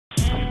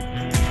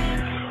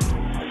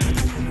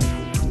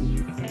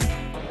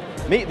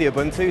Meet the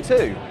Ubuntu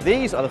 2.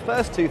 These are the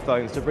first two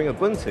phones to bring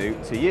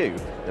Ubuntu to you,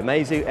 the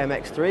Meizu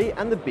MX3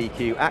 and the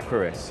BQ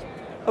Aquaris.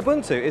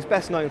 Ubuntu is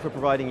best known for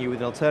providing you with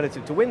an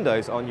alternative to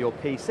Windows on your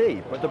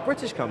PC, but the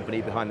British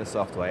company behind the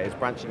software is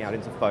branching out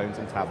into phones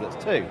and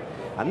tablets too.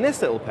 And this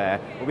little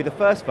pair will be the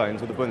first phones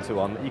with Ubuntu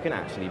on that you can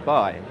actually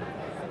buy.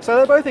 So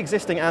they're both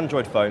existing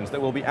Android phones that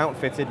will be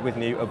outfitted with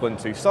new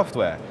Ubuntu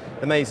software.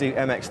 The Meizu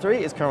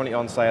MX3 is currently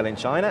on sale in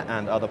China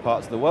and other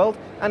parts of the world,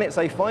 and it's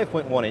a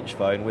 5.1-inch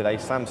phone with a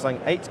Samsung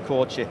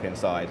 8-core chip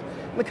inside.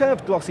 And the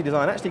curved glossy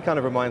design actually kind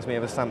of reminds me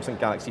of a Samsung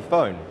Galaxy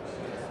phone.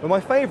 But my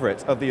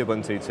favourite of the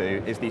Ubuntu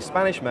 2 is the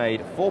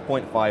Spanish-made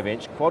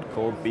 4.5-inch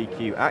quad-core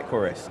BQ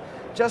Aquaris.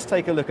 Just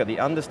take a look at the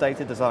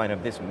understated design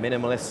of this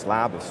minimalist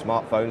slab of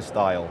smartphone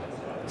style.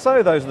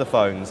 So those are the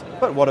phones,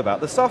 but what about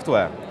the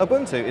software?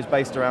 Ubuntu is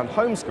based around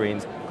home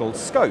screens called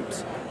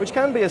scopes, which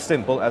can be as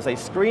simple as a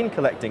screen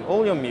collecting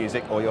all your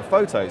music or your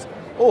photos,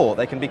 or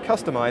they can be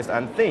customized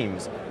and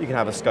themes. You can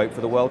have a scope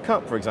for the World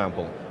Cup, for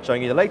example,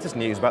 showing you the latest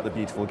news about the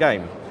beautiful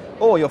game.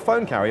 Or your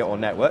phone carrier or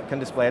network can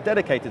display a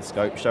dedicated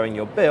scope showing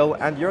your bill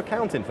and your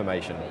account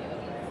information.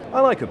 I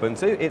like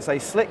Ubuntu. It's a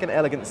slick and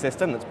elegant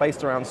system that's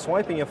based around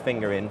swiping your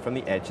finger in from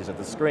the edges of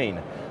the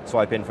screen.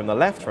 Swipe in from the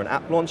left for an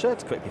app launcher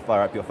to quickly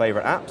fire up your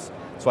favorite apps.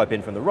 Swipe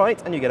in from the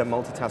right and you get a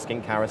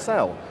multitasking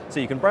carousel, so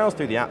you can browse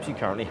through the apps you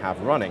currently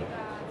have running.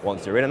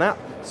 Once you're in an app,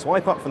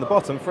 swipe up from the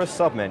bottom for a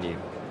sub-menu.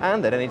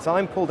 And at any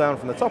time, pull down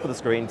from the top of the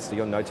screen to see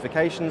your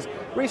notifications,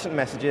 recent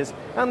messages,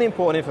 and the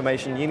important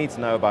information you need to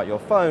know about your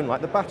phone,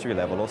 like the battery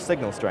level or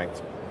signal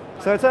strength.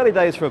 So it's early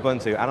days for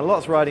Ubuntu, and a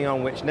lot's riding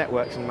on which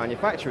networks and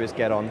manufacturers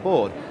get on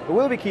board, but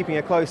we'll be keeping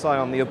a close eye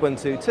on the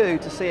Ubuntu 2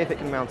 to see if it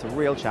can mount a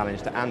real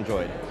challenge to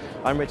Android.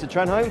 I'm Richard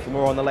Trenholm. For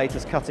more on the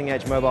latest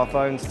cutting-edge mobile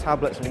phones,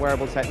 tablets and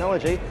wearable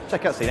technology,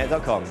 check out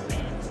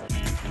CNET.com.